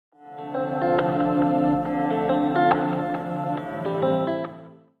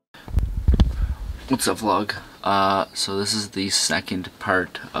What's up, vlog? So this is the second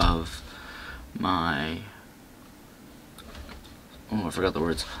part of my... Oh, I forgot the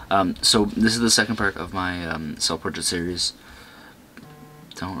words. So this is the second part of my self-portrait series.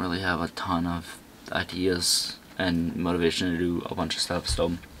 Don't really have a ton of ideas and motivation to do a bunch of stuff, so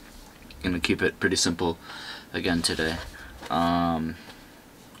I'm gonna keep it pretty simple again today. I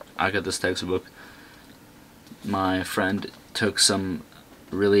got this textbook. My friend took some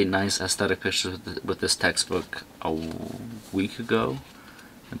really nice aesthetic pictures with this textbook a week ago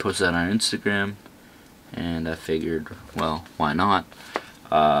and posted that on Instagram, and I figured, well, why not?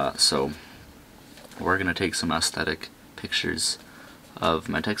 So we're gonna take some aesthetic pictures of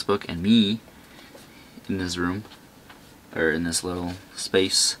my textbook and me in this room, or in this little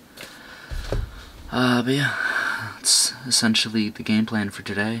space. But yeah, that's essentially the game plan for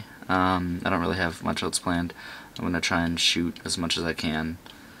today. I don't really have much else planned. I'm gonna try and shoot as much as I can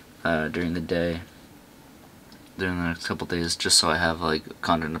during the day, during the next couple days, just so I have like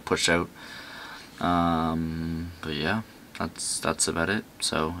content to push out. But yeah, that's about it.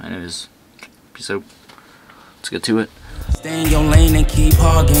 So anyways, peace out. Let's get to it. Stay in your lane and keep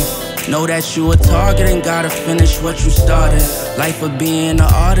hogging. Know that you a target and gotta finish what you started. Life of being an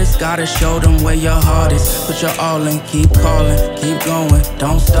artist, gotta show them where your heart is. Put your all in, keep calling, keep going,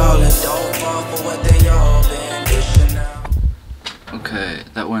 don't stall it. Don't fall for what they all been dishing out. Okay,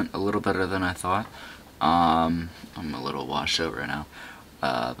 that went a little better than I thought. I'm a little washed out right now.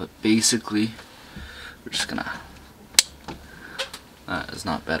 But basically, we're just gonna... That is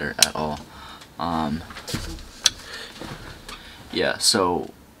not better at all. Yeah,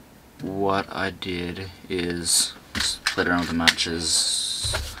 so what I did is just played around with the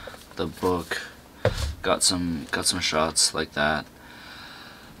matches, the book, got some shots like that.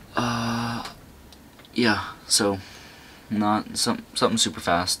 Yeah, so not something super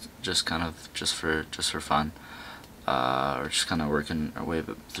fast, just for fun. Or just kind of working our way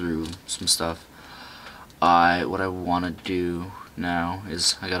through some stuff. What I want to do now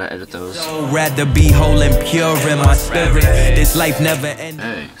is I gotta edit those. Rather be whole and pure in my spirit. This life never ends.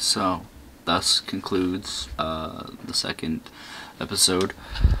 Hey, so thus concludes the second episode.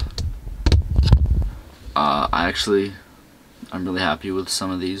 I'm really happy with some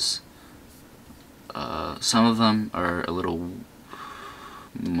of these. Some of them are a little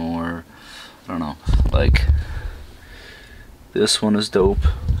more, I don't know, like this one is dope.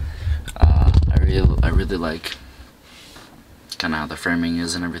 I really like kind of how the framing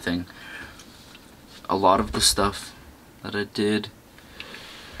is and everything. A lot of the stuff that I did,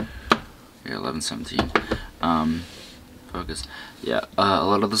 yeah, 11:17. Focus. Yeah, a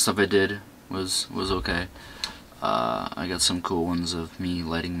lot of the stuff I did was okay. I got some cool ones of me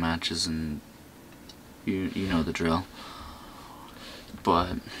lighting matches, and you know the drill.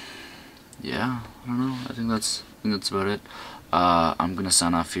 But yeah, I don't know. I think that's about it. I'm gonna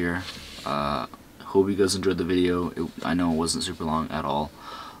sign off here. Hope you guys enjoyed the video. I know it wasn't super long at all,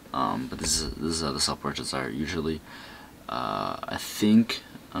 but this is how the self-portraits are usually. I think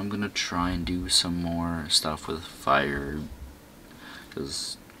I'm gonna try and do some more stuff with fire,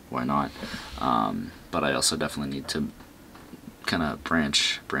 because why not? But I also definitely need to kind of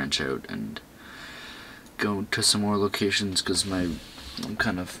branch out and go to some more locations, because I'm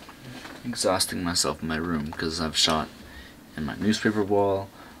kind of exhausting myself in my room, because I've shot in my newspaper wall,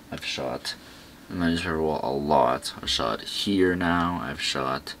 I've shot in my newspaper wall a lot, I've shot here now, I've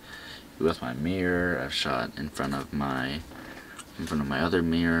shot with my mirror, I've shot in front of my other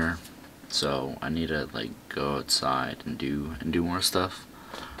mirror, so I need to like go outside and do more stuff.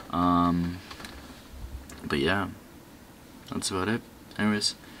 But yeah, that's about it.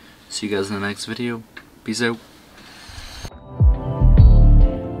 Anyways, see you guys in the next video. Peace out.